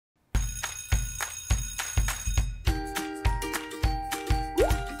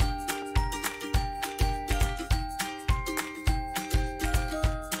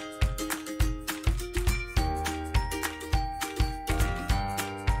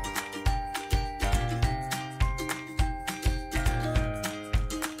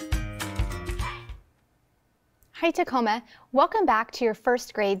Hi Tacoma, welcome back to your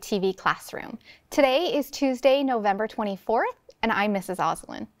first grade TV classroom. Today is Tuesday, November 24th, and I'm Mrs.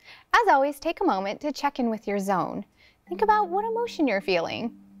 Oslin. As always, take a moment to check in with your zone. Think about what emotion you're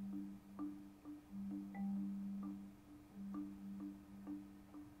feeling.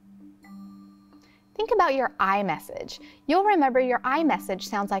 Think about your I message. You'll remember your I message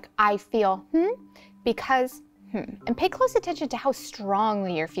sounds like I feel because and pay close attention to how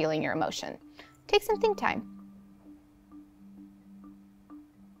strongly you're feeling your emotion. Take some think time.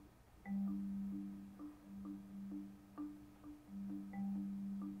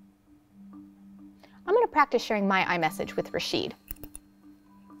 I'm going to practice sharing my iMessage with Rashid.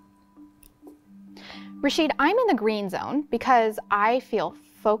 Rashid, I'm in the green zone because I feel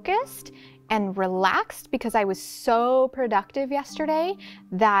focused and relaxed because I was so productive yesterday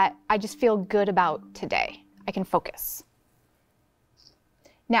that I just feel good about today. I can focus.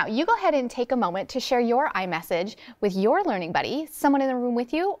 Now, you go ahead and take a moment to share your iMessage with your learning buddy, someone in the room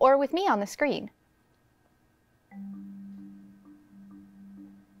with you, or with me on the screen.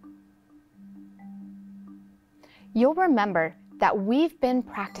 You'll remember that we've been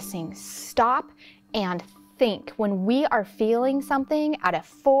practicing stop and think when we are feeling something at a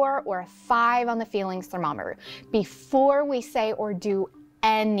 4 or a 5 on the feelings thermometer before we say or do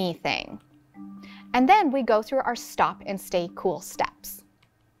anything. And then we go through our stop and stay cool steps.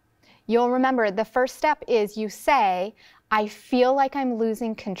 You'll remember the first step is you say, I feel like I'm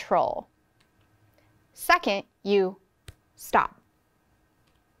losing control. Second, you stop.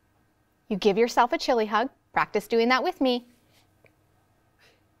 You give yourself a chili hug. Practice doing that with me.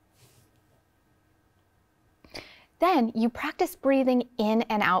 Then you practice breathing in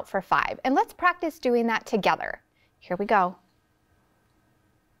and out for 5. And let's practice doing that together. Here we go.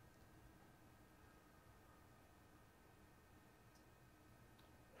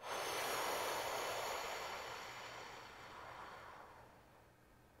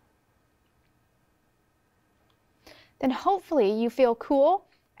 Then hopefully you feel cool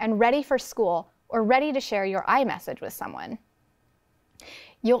and ready for school or ready to share your iMessage with someone.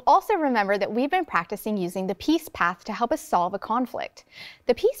 You'll also remember that we've been practicing using the peace path to help us solve a conflict.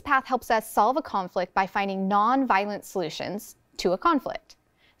 The peace path helps us solve a conflict by finding non-violent solutions to a conflict.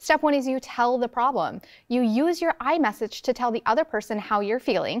 Step 1 is you tell the problem. You use your iMessage to tell the other person how you're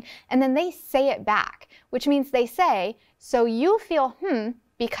feeling, and then they say it back, which means they say, so you feel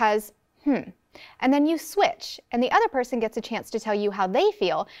because And then you switch, and the other person gets a chance to tell you how they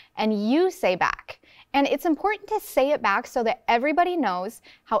feel, and you say back. And it's important to say it back so that everybody knows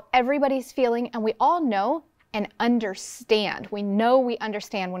how everybody's feeling, and we all know and understand. We know we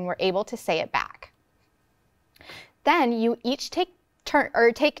understand when we're able to say it back. Then you each take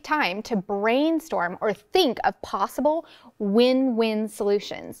time to brainstorm or think of possible win-win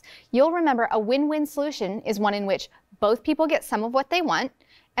solutions. You'll remember a win-win solution is one in which both people get some of what they want,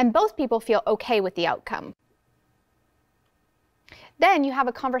 and both people feel okay with the outcome. Then you have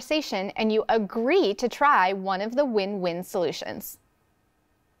a conversation and you agree to try one of the win-win solutions.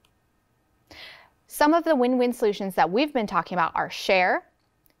 Some of the win-win solutions that we've been talking about are share,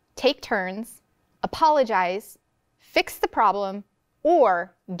 take turns, apologize, fix the problem,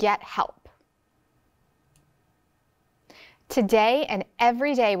 or get help. Today and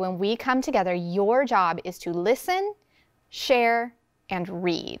every day when we come together, your job is to listen, share, and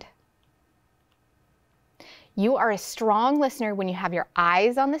read. You are a strong listener when you have your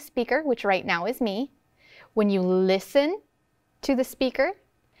eyes on the speaker, which right now is me, when you listen to the speaker,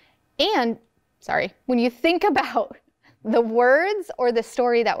 and, when you think about the words or the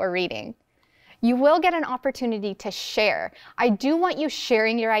story that we're reading. You will get an opportunity to share. I do want you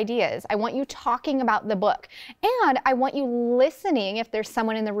sharing your ideas. I want you talking about the book. And I want you listening, if there's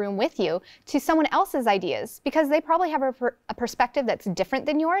someone in the room with you, to someone else's ideas, because they probably have a perspective that's different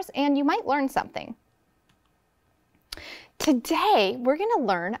than yours, and you might learn something. Today, we're going to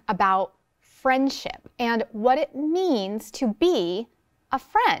learn about friendship and what it means to be a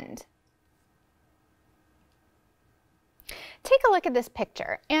friend. Take a look at this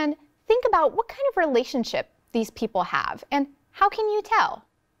picture and think about what kind of relationship these people have, and how can you tell?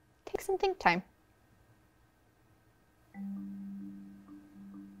 Take some think time.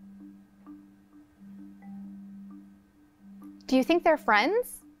 Do you think they're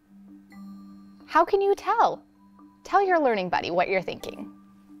friends? How can you tell? Tell your learning buddy what you're thinking.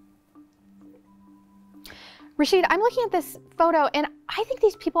 Rashid, I'm looking at this photo and I think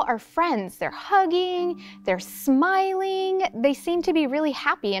these people are friends. They're hugging, they're smiling, they seem to be really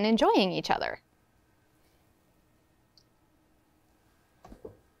happy and enjoying each other.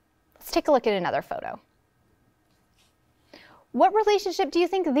 Let's take a look at another photo. What relationship do you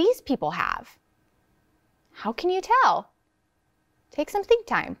think these people have? How can you tell? Take some think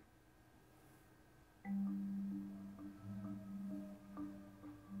time.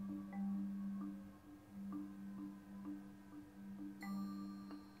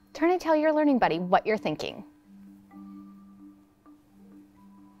 Turn and tell your learning buddy what you're thinking.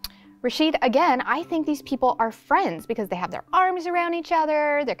 Rashid, again, I think these people are friends because they have their arms around each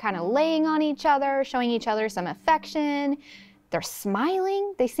other, they're kind of laying on each other, showing each other some affection. They're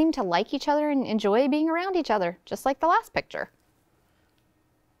smiling. They seem to like each other and enjoy being around each other, just like the last picture.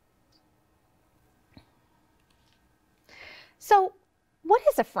 So, what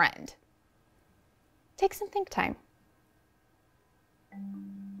is a friend? Take some think time.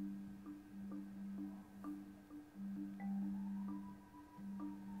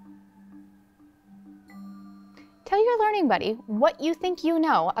 Tell your learning buddy what you think you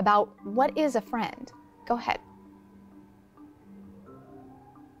know about what is a friend. Go ahead.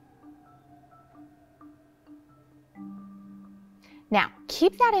 Now,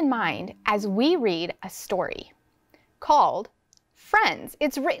 keep that in mind as we read a story called Friends.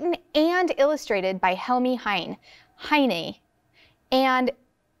 It's written and illustrated by Helmi Heine. And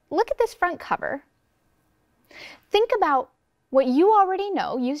look at this front cover. Think about what you already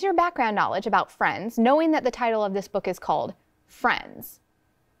know. Use your background knowledge about Friends, knowing that the title of this book is called Friends.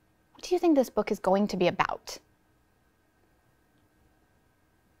 What do you think this book is going to be about?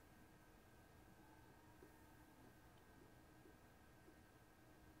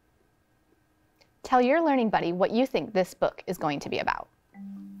 Tell your learning buddy what you think this book is going to be about.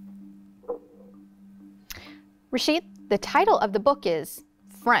 Rashid, the title of the book is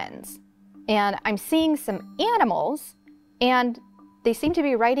Friends, and I'm seeing some animals, and they seem to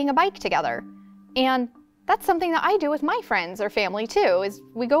be riding a bike together. And that's something that I do with my friends or family too, is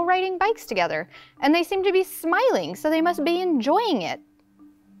we go riding bikes together, and they seem to be smiling, so they must be enjoying it.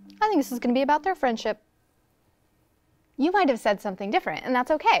 I think this is going to be about their friendship. You might have said something different, and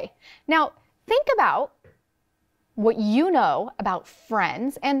that's okay. Now, think about what you know about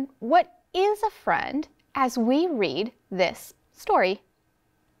friends and what is a friend as we read this story.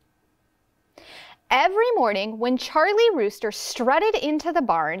 Every morning when Charlie Rooster strutted into the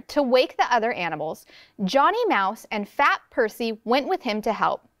barn to wake the other animals, Johnny Mouse and Fat Percy went with him to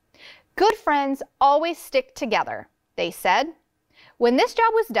help. Good friends always stick together, they said. When this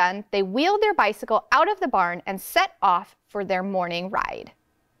job was done, they wheeled their bicycle out of the barn and set off for their morning ride.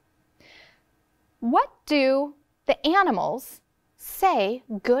 What do the animals say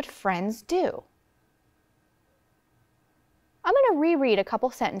good friends do? I'm going to reread a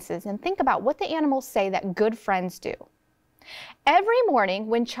couple sentences and think about what the animals say that good friends do. Every morning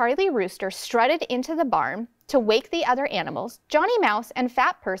when Charlie Rooster strutted into the barn to wake the other animals, Johnny Mouse and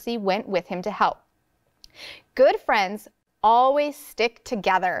Fat Percy went with him to help. Good friends always stick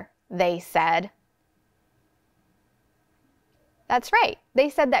together, they said. That's right. They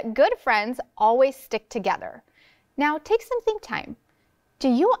said that good friends always stick together. Now take some think time. Do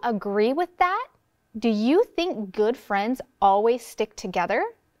you agree with that? Do you think good friends always stick together?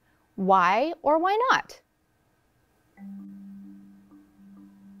 Why or why not?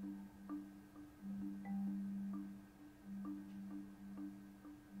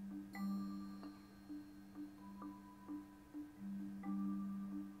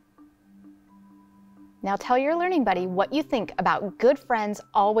 Now tell your learning buddy what you think about good friends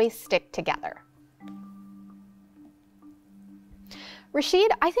always stick together.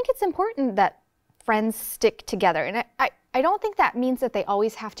 Rashid, I think it's important that friends stick together. And I don't think that means that they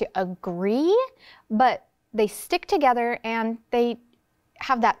always have to agree, but they stick together and they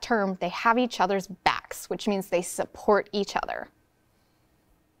have that term, they have each other's backs, which means they support each other.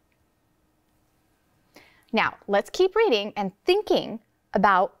 Now, let's keep reading and thinking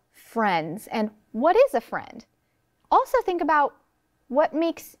about friends and what is a friend. Also think about what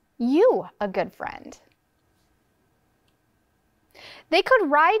makes you a good friend. They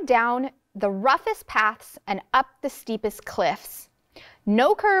could ride down the roughest paths and up the steepest cliffs.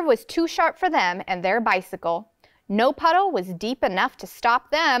 No curve was too sharp for them and their bicycle. No puddle was deep enough to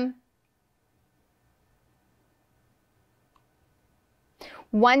stop them.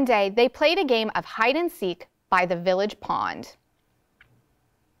 One day, they played a game of hide and seek by the village pond.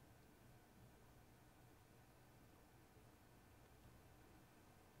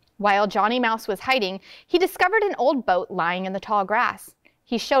 While Johnny Mouse was hiding, he discovered an old boat lying in the tall grass.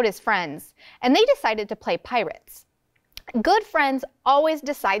 He showed his friends, and they decided to play pirates. Good friends always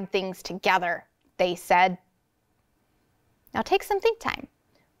decide things together, they said. Now take some think time.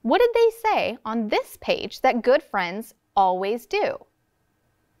 What did they say on this page that good friends always do?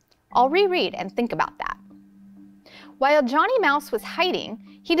 I'll reread and think about that. While Johnny Mouse was hiding,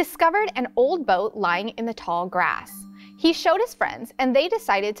 he discovered an old boat lying in the tall grass. He showed his friends, and they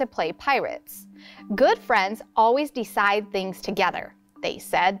decided to play pirates. Good friends always decide things together, they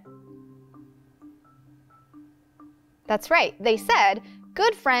said. That's right, they said,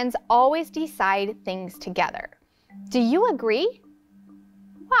 good friends always decide things together. Do you agree?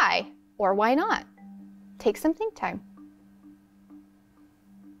 Why or why not? Take some think time.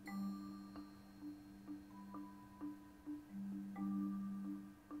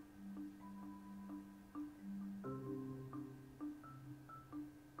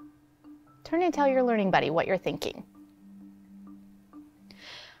 Turn and tell your learning buddy what you're thinking.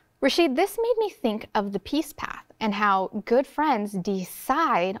 Rashid, this made me think of the peace path and how good friends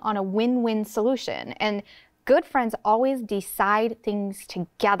decide on a win-win solution, and good friends always decide things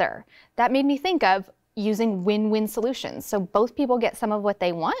together. That made me think of using win-win solutions. So both people get some of what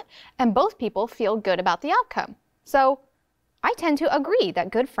they want and both people feel good about the outcome. So I tend to agree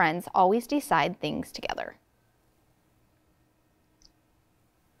that good friends always decide things together.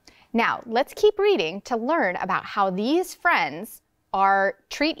 Now, let's keep reading to learn about how these friends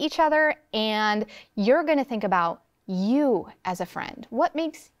treat each other, and you're going to think about you as a friend. What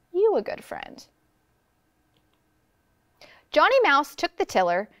makes you a good friend? Johnny Mouse took the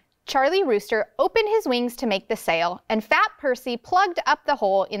tiller, Charlie Rooster opened his wings to make the sail, and Fat Percy plugged up the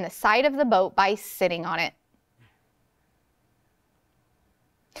hole in the side of the boat by sitting on it.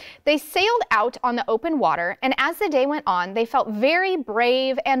 They sailed out on the open water, and as the day went on, they felt very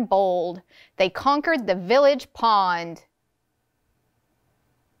brave and bold. They conquered the village pond.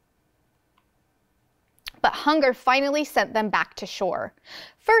 But hunger finally sent them back to shore.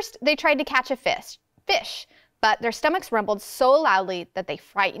 First, they tried to catch a fish, but their stomachs rumbled so loudly that they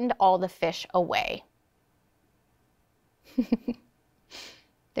frightened all the fish away.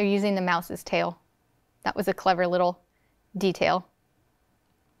 They're using the mouse's tail. That was a clever little detail.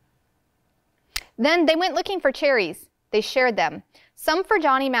 Then they went looking for cherries. They shared them, some for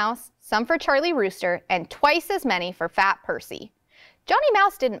Johnny Mouse, some for Charlie Rooster, and twice as many for Fat Percy. Johnny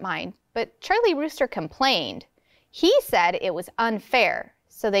Mouse didn't mind, but Charlie Rooster complained. He said it was unfair,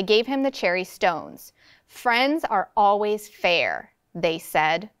 so they gave him the cherry stones. Friends are always fair, they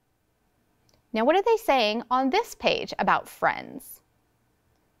said. Now, what are they saying on this page about friends?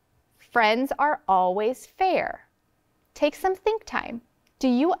 Friends are always fair. Take some think time. Do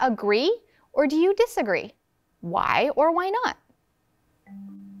you agree or do you disagree? Why or why not?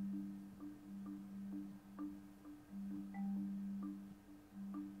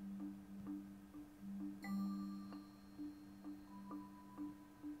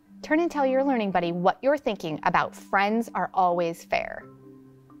 Turn and tell your learning buddy what you're thinking about friends are always fair.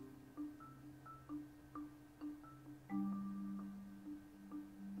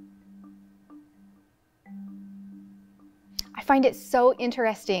 I find it so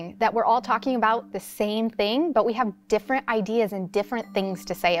interesting that we're all talking about the same thing, but we have different ideas and different things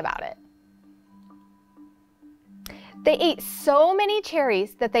to say about it. They ate so many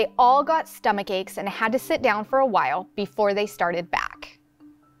cherries that they all got stomach aches and had to sit down for a while before they started back.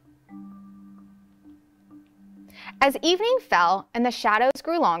 As evening fell and the shadows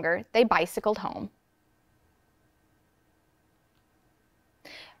grew longer, they bicycled home.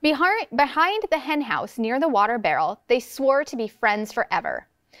 Behind the hen house near the water barrel, they swore to be friends forever.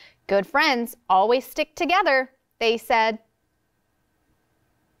 Good friends always stick together, they said.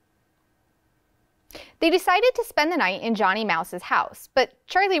 They decided to spend the night in Johnny Mouse's house, but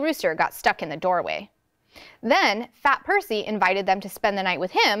Charlie Rooster got stuck in the doorway. Then Fat Percy invited them to spend the night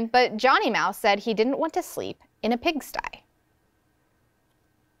with him, but Johnny Mouse said he didn't want to sleep in a pigsty.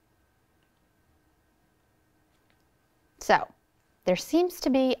 So, there seems to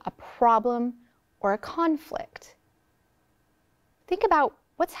be a problem or a conflict. Think about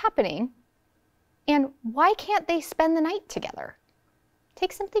what's happening and why can't they spend the night together?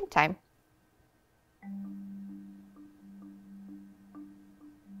 Take some think time.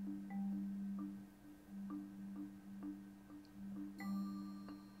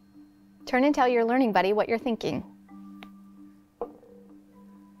 Turn and tell your learning buddy what you're thinking.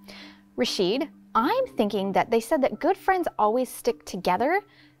 Rashid, I'm thinking that they said that good friends always stick together,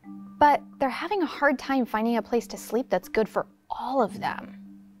 but they're having a hard time finding a place to sleep that's good for all of them.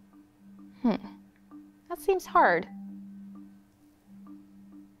 That seems hard.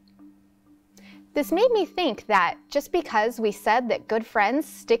 This made me think that just because we said that good friends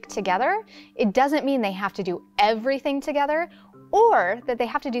stick together, it doesn't mean they have to do everything together, or that they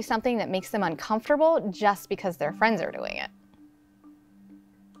have to do something that makes them uncomfortable just because their friends are doing it.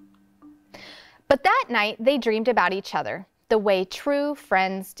 But that night, they dreamed about each other, the way true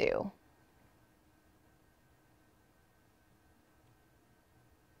friends do.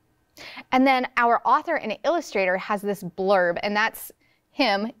 And then our author and illustrator has this blurb, and that's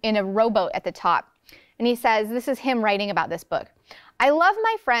him in a rowboat at the top. And he says, this is him writing about this book. I love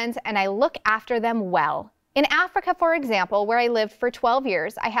my friends and I look after them well. In Africa, for example, where I lived for 12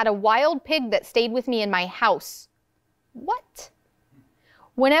 years, I had a wild pig that stayed with me in my house. What?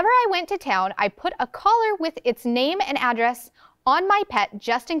 Whenever I went to town, I put a collar with its name and address on my pet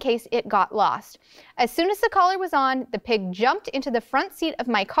just in case it got lost. As soon as the collar was on, the pig jumped into the front seat of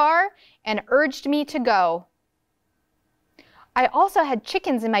my car and urged me to go. I also had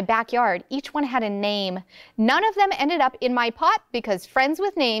chickens in my backyard. Each one had a name. None of them ended up in my pot because friends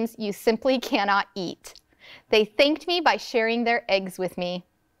with names you simply cannot eat. They thanked me by sharing their eggs with me.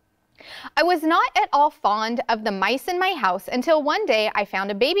 I was not at all fond of the mice in my house until one day I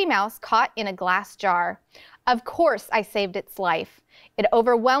found a baby mouse caught in a glass jar. Of course, I saved its life. It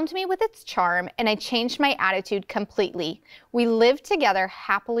overwhelmed me with its charm, and I changed my attitude completely. We lived together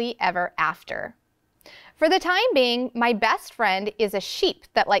happily ever after. For the time being, my best friend is a sheep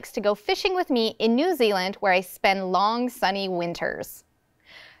that likes to go fishing with me in New Zealand, where I spend long, sunny winters.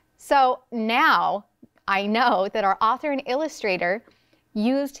 So now I know that our author and illustrator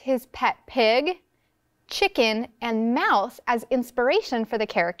used his pet pig, chicken, and mouse as inspiration for the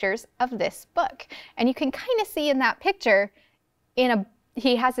characters of this book. And you can kind of see in that picture,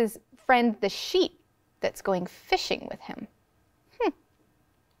 he has his friend the sheep that's going fishing with him.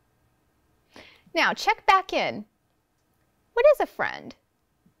 Now check back in. What is a friend?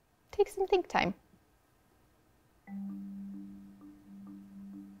 Take some think time.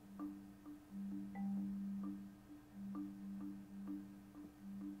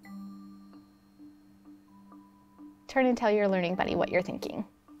 Turn and tell your learning buddy what you're thinking.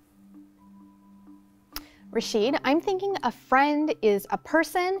 Rashid, I'm thinking a friend is a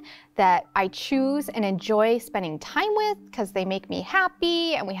person that I choose and enjoy spending time with because they make me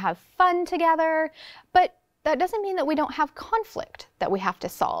happy and we have fun together. But that doesn't mean that we don't have conflict that we have to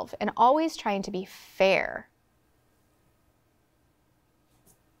solve, and always trying to be fair.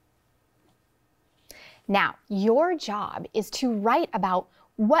 Now, your job is to write about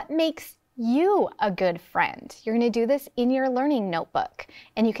what makes you a good friend. You're going to do this in your learning notebook,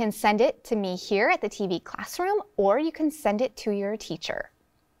 and you can send it to me here at the TV Classroom, or you can send it to your teacher.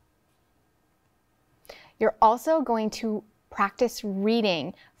 You're also going to practice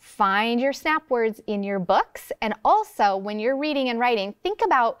reading. Find your snap words in your books, and also when you're reading and writing, think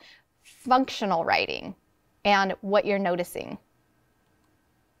about functional writing and what you're noticing.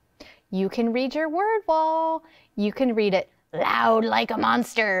 You can read your word wall. You can read it loud like a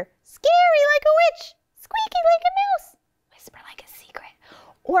monster, scary like a witch, squeaky like a mouse, whisper like a secret,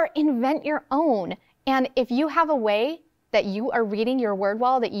 or invent your own. And if you have a way that you are reading your word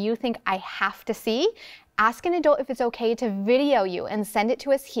wall that you think I have to see, ask an adult if it's okay to video you and send it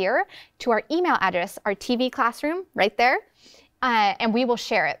to us here to our email address, our TV Classroom right there, and we will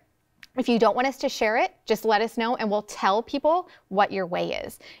share it. If you don't want us to share it, just let us know and we'll tell people what your way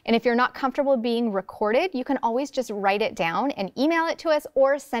is. And if you're not comfortable being recorded, you can always just write it down and email it to us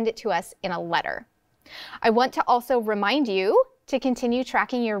or send it to us in a letter. I want to also remind you to continue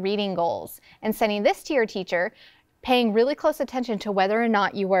tracking your reading goals and sending this to your teacher, paying really close attention to whether or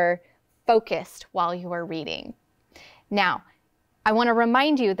not you were focused while you were reading. Now, I want to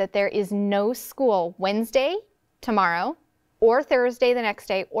remind you that there is no school Wednesday, tomorrow, or Thursday the next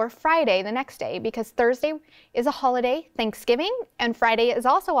day, or Friday the next day, because Thursday is a holiday, Thanksgiving, and Friday is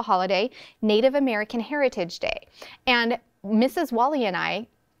also a holiday, Native American Heritage Day. And Mrs. Wally and I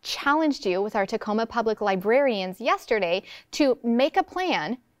challenged you with our Tacoma Public Librarians yesterday to make a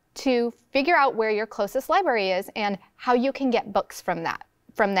plan to figure out where your closest library is and how you can get books from them.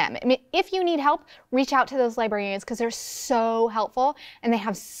 I mean, if you need help, reach out to those librarians because they're so helpful and they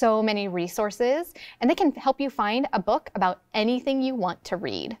have so many resources and they can help you find a book about anything you want to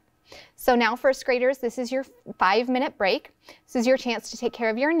read. So now, first graders, this is your 5-minute break. This is your chance to take care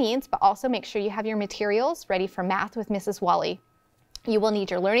of your needs, but also make sure you have your materials ready for math with Mrs. Wally. You will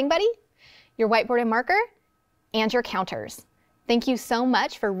need your learning buddy, your whiteboard and marker, and your counters. Thank you so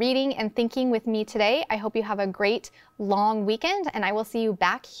much for reading and thinking with me today. I hope you have a great long weekend, and I will see you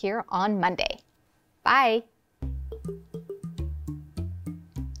back here on Monday. Bye.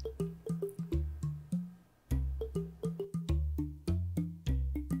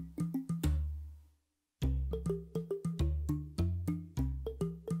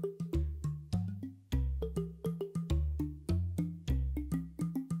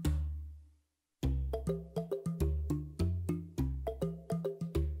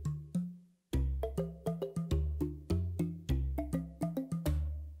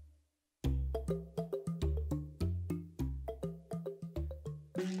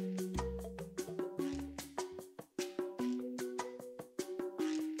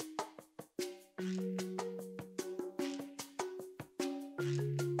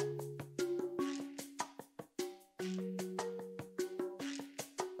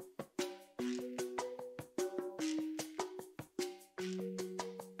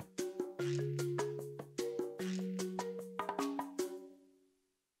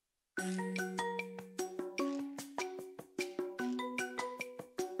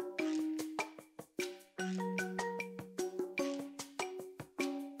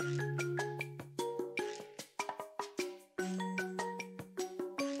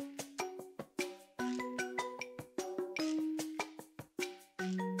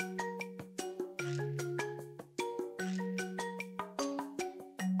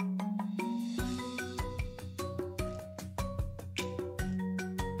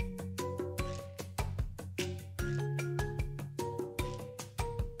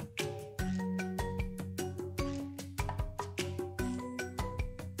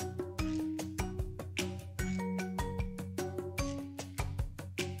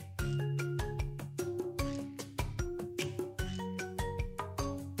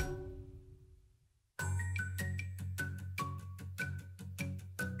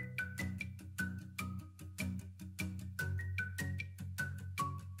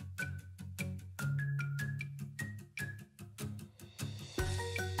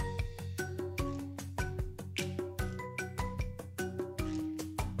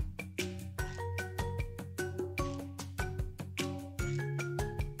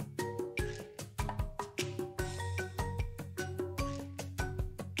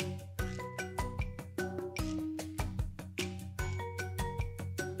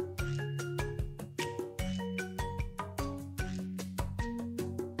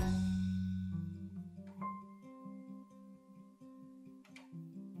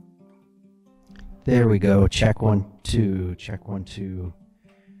 There we go. Check 1, 2. Check 1, 2.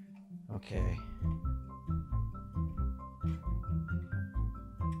 Okay.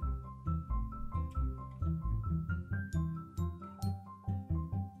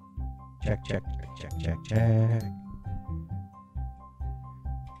 Check, check, check, check, check.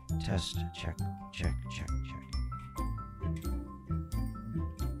 Test, check, check, check, check.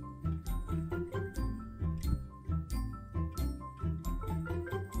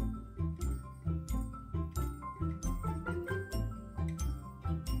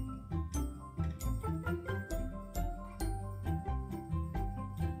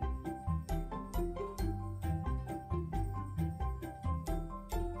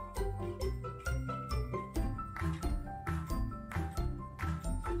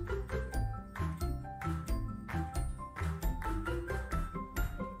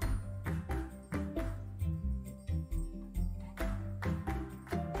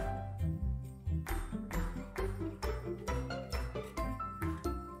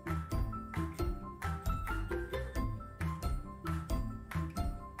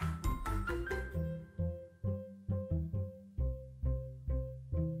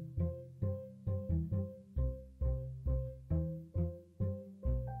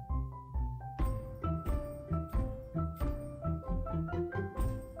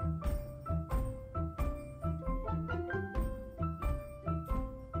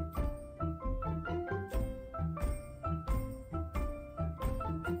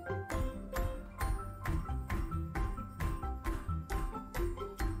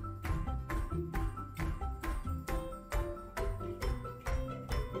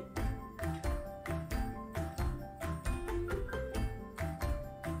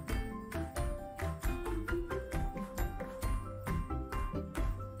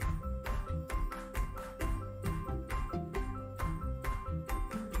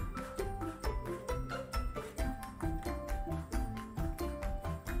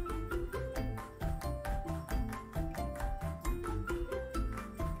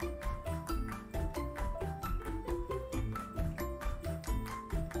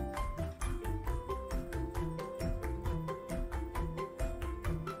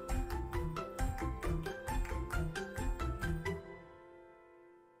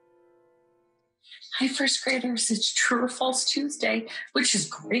 Hi, first graders. It's True or False Tuesday, which is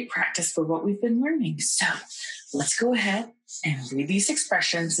great practice for what we've been learning. So let's go ahead and read these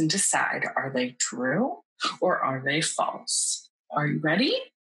expressions and decide, are they true or are they false? Are you ready?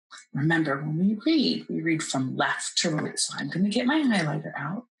 Remember, when we read from left to right. So I'm going to get my highlighter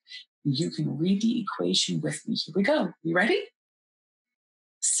out. You can read the equation with me. Here we go. You ready?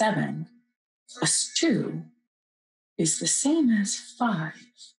 7 plus 2 is the same as 5.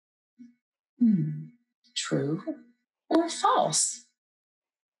 True or false?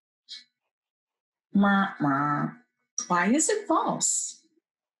 Why is it false?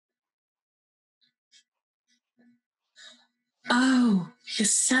 Oh,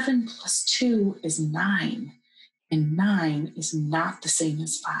 because 7 plus 2 is 9, and 9 is not the same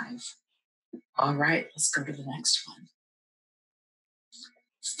as 5. All right, let's go to the next one.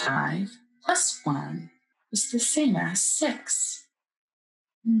 5 plus 1 is the same as 6.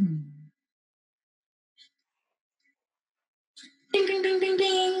 ding, ding,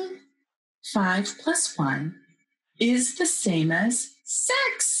 ding. 5 plus 1 is the same as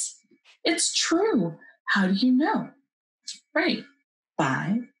 6. It's true. How do you know? Right.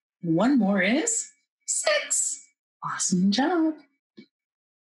 5. One more is 6. Awesome job.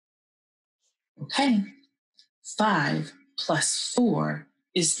 Okay. 5 plus 4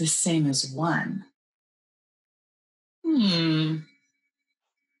 is the same as 1.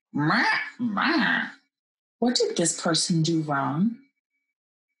 What did this person do wrong?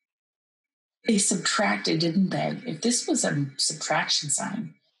 They subtracted, didn't they? If this was a subtraction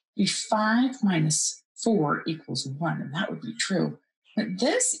sign, it'd be 5 minus 4 equals 1, and that would be true. But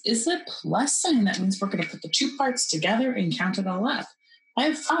this is a plus sign. That means we're going to put the two parts together and count it all up. I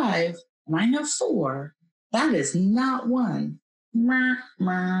have 5 and I have 4. That is not 1.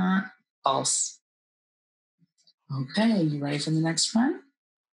 False. Okay, you ready for the next one?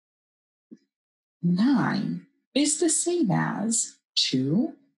 9 is the same as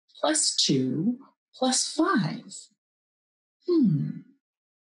 2 plus 2 plus 5.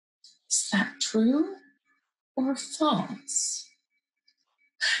 Is that true or false?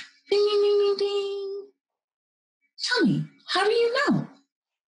 Ding, ding, ding, ding, ding. Tell me, how do you know?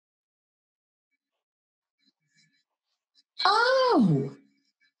 Oh,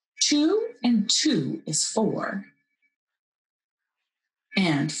 2 and 2 is 4.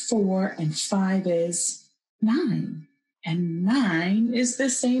 And 4 and 5 is 9. And 9 is the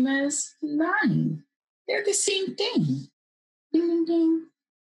same as 9. They're the same thing. Ding, ding, ding.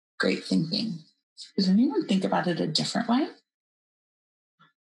 Great thinking. Does anyone think about it a different way?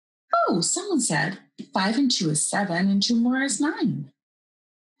 Oh, someone said 5 and 2 is 7 and 2 more is 9.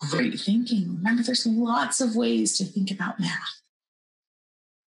 Great thinking. Remember, there's lots of ways to think about math.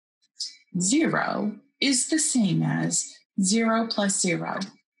 0 is the same as 0 plus 0.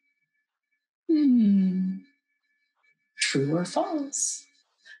 True or false?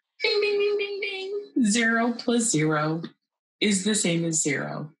 Ding, ding, ding, ding, ding. 0 plus 0 is the same as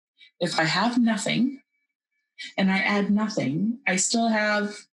 0. If I have nothing and I add nothing, I still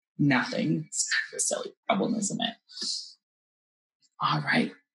have nothing. It's kind of a silly problem, isn't it? All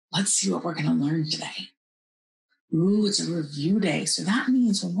right, let's see what we're going to learn today. Ooh, it's a review day. So that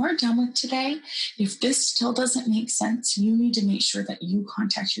means when we're done with today, if this still doesn't make sense, you need to make sure that you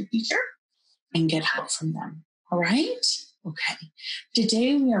contact your teacher and get help from them. All right? Okay.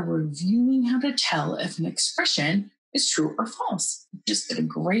 Today we are reviewing how to tell if an expression is true or false. Just did a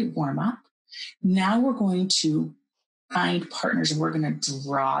great warm up. Now we're going to find partners and we're going to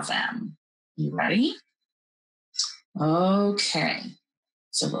draw them. You ready? Okay.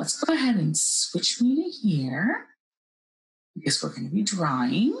 So let's go ahead and switch me to here because we're going to be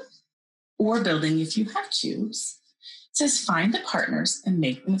drawing or building if you have cubes. It says find the partners and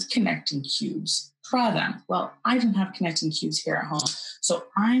make them with connecting cubes. Draw them. Well, I don't have connecting cubes here at home, so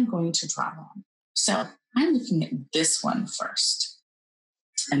I'm going to draw them. So I'm looking at this one first.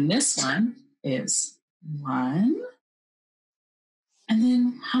 And this one is 1. And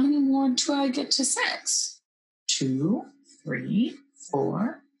then how many more do I get to 6? 2, 3,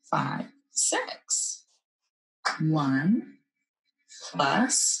 4, 5, 6. 1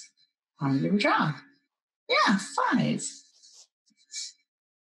 plus, how many did we draw? Yeah, 5.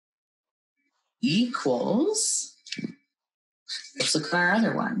 Equals, let's look at our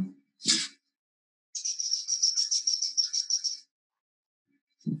other one.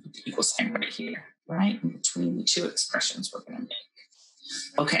 Equal sign right here, right? In between the two expressions we're going to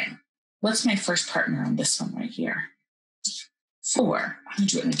make. Okay, what's my first partner on this one right here? 4. I'm going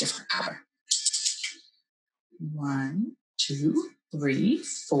to do it in a different color. 1, 2, 3,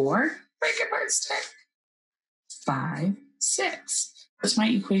 4. Break apart stick. 5, 6. What's my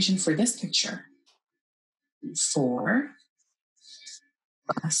equation for this picture? 4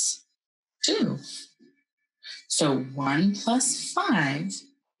 plus 2. So 1 plus 5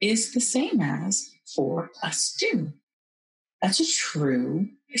 is the same as 4 plus 2. That's a true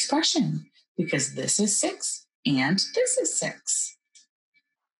expression because this is 6 and this is 6.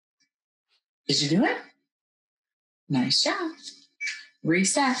 Did you do it? Nice job.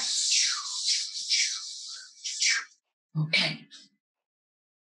 Reset. Okay.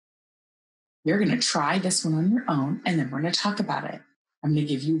 You're going to try this one on your own, and then we're going to talk about it. I'm going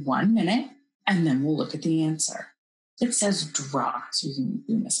to give you 1 minute, and then we'll look at the answer. It says draw, so you can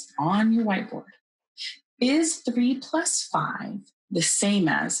do this on your whiteboard. Is 3 plus 5 the same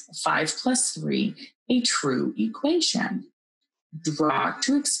as 5 plus 3 a true equation? Draw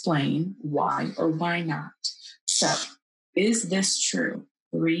to explain why or why not. So, is this true?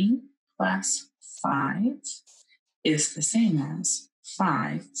 3 plus 5 is the same as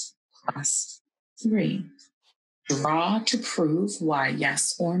 5 plus 3. Draw to prove why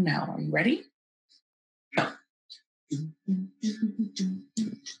yes or no. Are you ready? Go.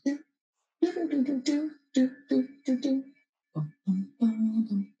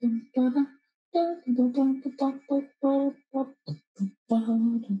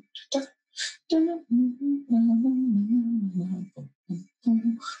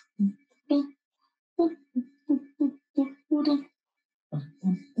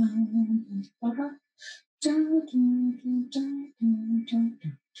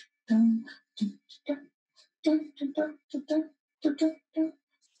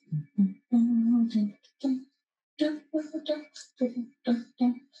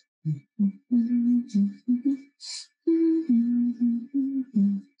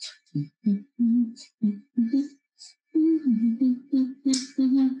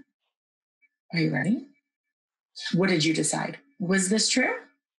 Are you ready? What did you decide? Was this true?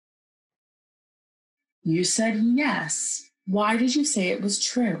 You said yes. Why did you say it was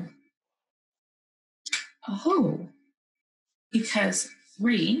true? Oh, because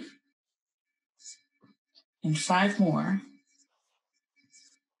 3 and 5 more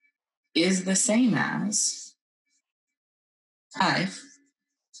is the same as 5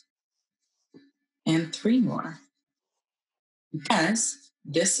 and 3 more. Because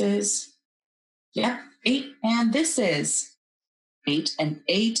this is, 8, and this is 8, and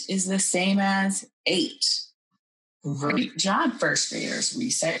 8 is the same as 8. Great job, first graders.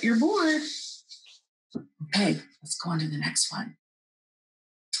 Reset your board. Okay, let's go on to the next one.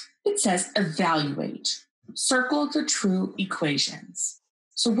 It says evaluate. Circle the true equations.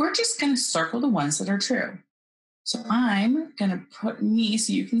 So we're just going to circle the ones that are true. So I'm going to put me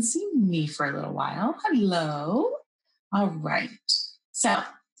so you can see me for a little while. Hello. All right. So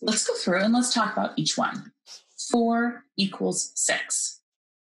let's go through and let's talk about each one. 4 equals 6.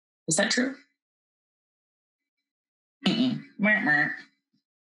 Is that true?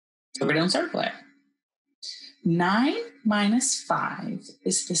 So we don't circle it. 9 minus 5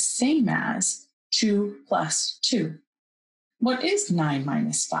 is the same as 2 plus 2. What is 9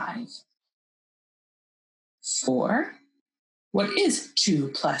 minus 5? 4. What is 2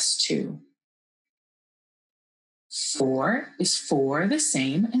 plus 2? 4. Is 4 the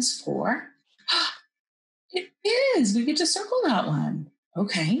same as 4? It is. We get to circle that one.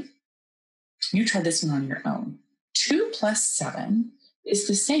 Okay. You try this one on your own. 2 plus 7 is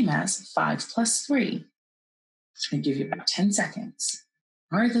the same as 5 plus 3. I'm going to give you about 10 seconds.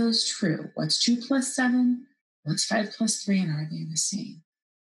 Are those true? What's 2 plus 7? What's 5 plus 3? And are they the same?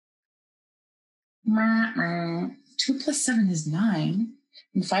 2 plus 7 is 9,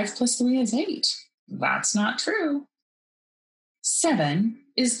 and 5 plus 3 is 8. That's not true. 7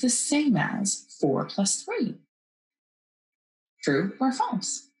 is the same as 4 plus 3. True or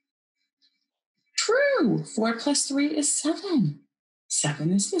false? True. 4 plus 3 is 7.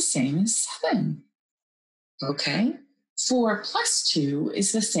 7 is the same as 7. Okay. 4 plus 2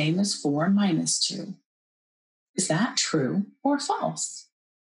 is the same as 4 minus 2. Is that true or false?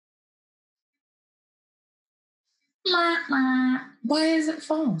 Why is it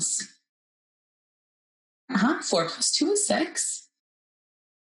false? 4 plus 2 is 6.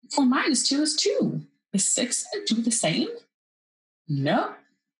 4 minus 2 is 2. Is 6 and 2 the same? No.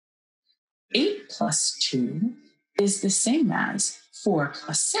 8 plus 2 is the same as 4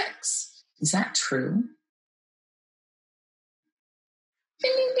 plus 6. Is that true?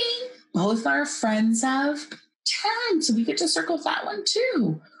 Bing, bing, bing. Both are friends of 10, so we get to circle that one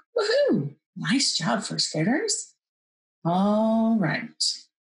too. Woohoo! Nice job, first graders. All right.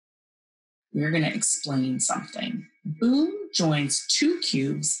 We're going to explain something. Boom joins 2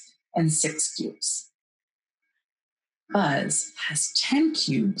 cubes and 6 cubes. Buzz has 10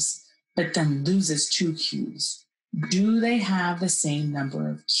 cubes, but then loses 2 cubes. Do they have the same number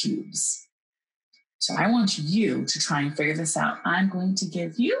of cubes? So I want you to try and figure this out. I'm going to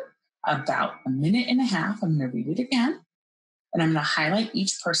give you about a minute and a half. I'm going to read it again, and I'm going to highlight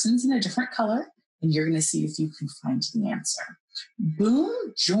each person's in a different color, and you're going to see if you can find the answer.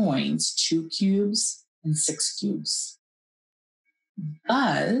 Boom joins 2 cubes and 6 cubes.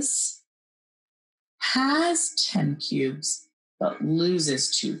 Buzz has 10 cubes, but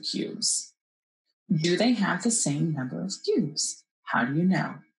loses 2 cubes. Do they have the same number of cubes? How do you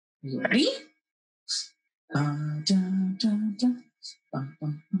know? Are you ready? Do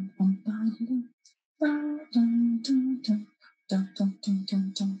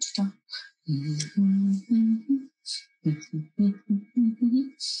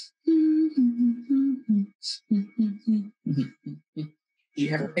you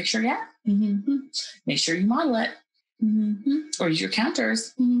have a picture yet? Make sure you model it. Or use your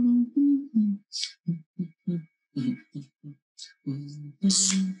counters.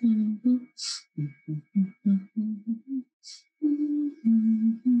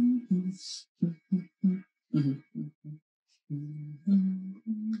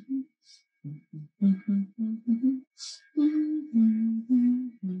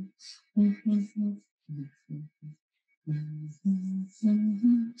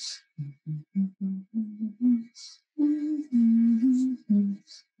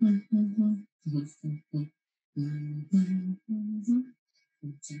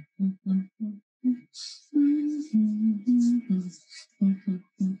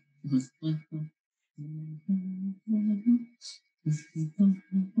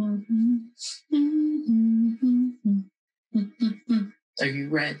 Are you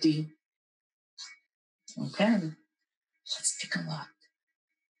ready? Okay, let's take a look.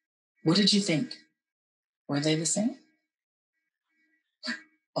 What did you think? Were they the same?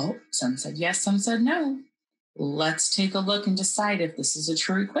 Oh, some said yes, some said no. Let's take a look and decide if this is a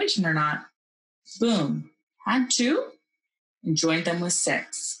true equation or not. Boom had 2 and joined them with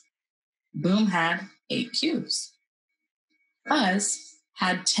 6. Boom had 8 cubes. Buzz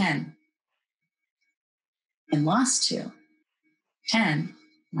had 10 and lost 2. 10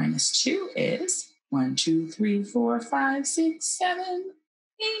 minus 2 is 1, 2, 3, 4, 5, 6, 7,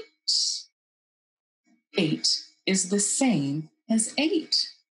 8. 8 is the same as 8.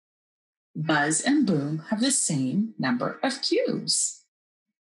 Buzz and Boom have the same number of cubes.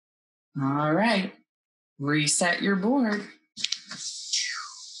 All right, reset your board.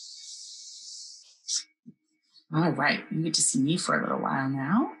 All right, you get to see me for a little while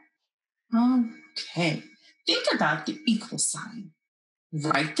now. Okay, think about the equal sign.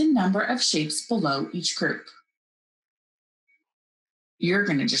 Write the number of shapes below each group. You're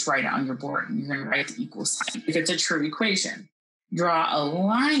going to just write it on your board, and you're going to write the equal sign if it's a true equation. Draw a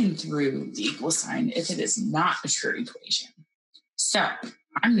line through the equal sign if it is not a true equation. So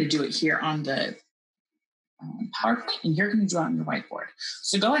I'm going to do it here on the PowerPoint, and you're going to draw it on your whiteboard.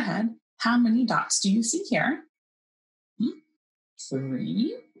 So go ahead. How many dots do you see here?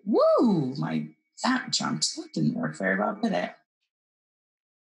 3. Woo! That jumped. That didn't work very well, did it?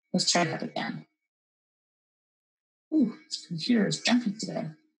 Let's try that again. Ooh, this computer is jumping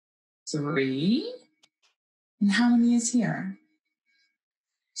today. 3. And how many is here?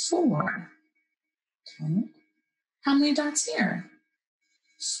 4. Okay. How many dots here?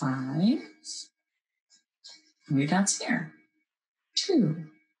 5. How many dots here? 2.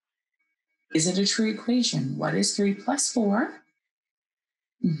 Is it a true equation? What is 3 plus 4?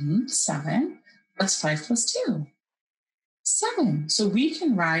 7. What's 5 plus 2? 7. So we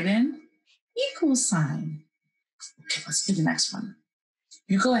can write an equal sign. Okay, let's do the next one.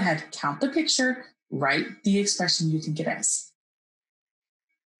 You go ahead, count the picture, write the expression you think it is.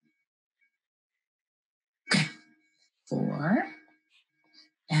 Okay, 4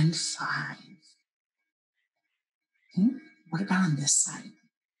 and 5. Okay, what about on this side?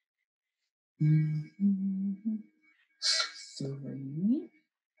 3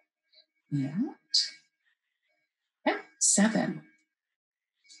 and 7.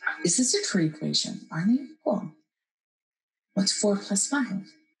 Is this a true equation? Are they equal? What's 4 plus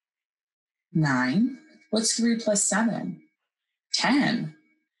 5? 9. What's 3 plus 7? 10.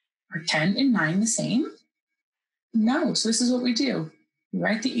 Are 10 and 9 the same? No. So this is what we do. We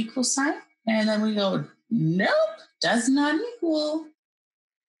write the equal sign, and then we go, nope, does not equal.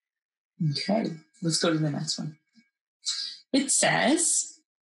 Okay, let's go to the next one. It says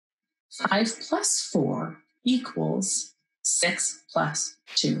 5 plus 4 equals 6 plus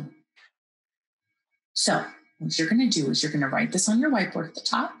 2. So what you're going to do is you're going to write this on your whiteboard at the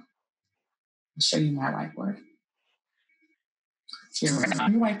top. I'll show you my whiteboard. So you're writing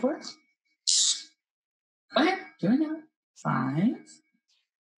on your whiteboard. Go ahead, do it now. 5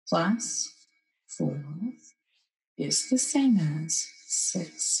 plus 4 is the same as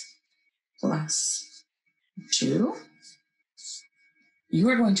 6 plus 2. You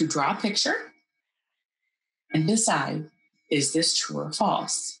are going to draw a picture and decide, is this true or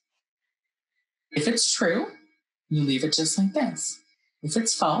false? If it's true, you leave it just like this. If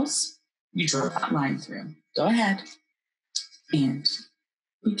it's false, you draw that line through. Go ahead and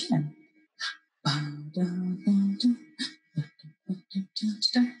begin.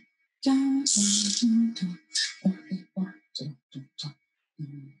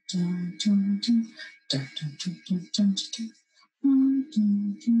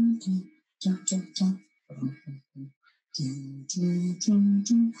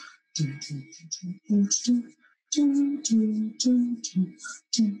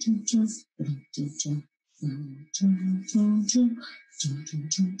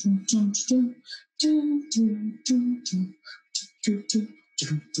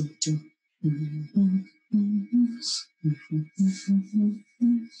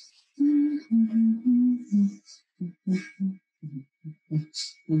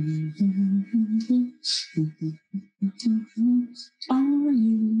 Are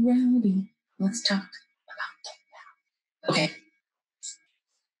you ready? Let's talk about that now. Okay.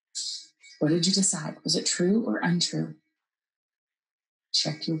 What did you decide? Was it true or untrue?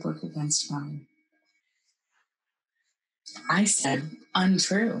 Check your work against mine. I said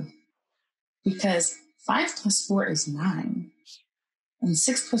untrue, because 5 plus 4 is 9, and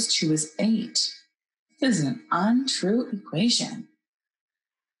 6 plus 2 is 8. This is an untrue equation.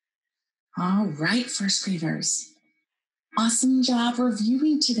 All right, first graders. Awesome job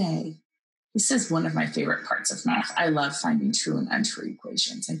reviewing today. This is one of my favorite parts of math. I love finding true and untrue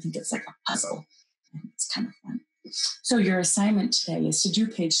equations. I think it's like a puzzle, and it's kind of fun. So your assignment today is to do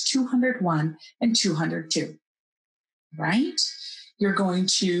page 201 and 202, right? You're going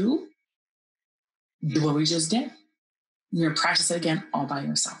to do what we just did. You're going to practice it again all by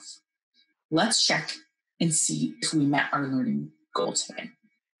yourself. Let's check and see if we met our learning goal today.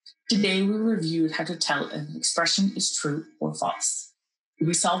 Today, we reviewed how to tell if an expression is true or false.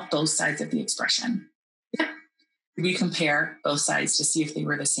 We solved both sides of the expression. Yeah. We compare both sides to see if they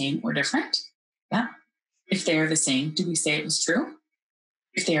were the same or different. Yeah. If they are the same, do we say it was true?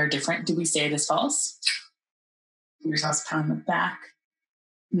 If they are different, do we say it is false? Give yourselves a pat on the back.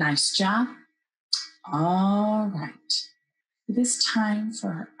 Nice job. All right. It is time for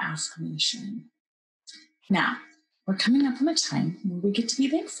our affirmation. Now, we're coming up on a time where we get to be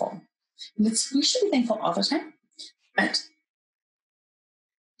thankful. And we should be thankful all the time, but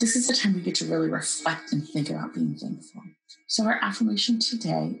this is the time we get to really reflect and think about being thankful. So our affirmation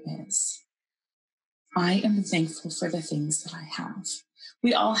today is, I am thankful for the things that I have.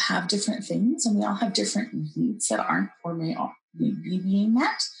 We all have different things, and we all have different needs that aren't or may be being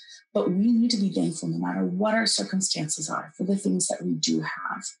met, but we need to be thankful no matter what our circumstances are for the things that we do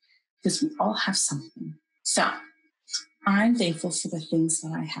have, because we all have something. So I'm thankful for the things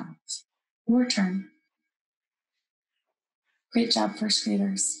that I have. Your turn. Great job, first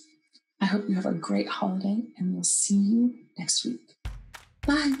graders. I hope you have a great holiday, and we'll see you next week.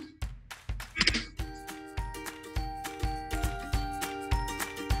 Bye.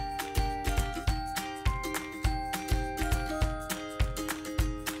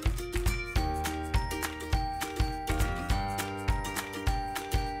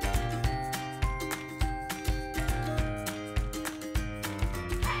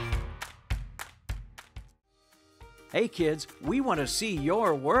 Hey kids, we want to see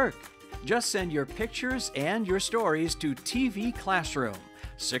your work. Just send your pictures and your stories to TV Classroom,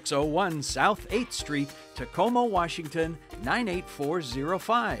 601 South 8th Street, Tacoma, Washington,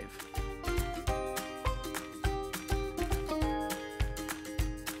 98405.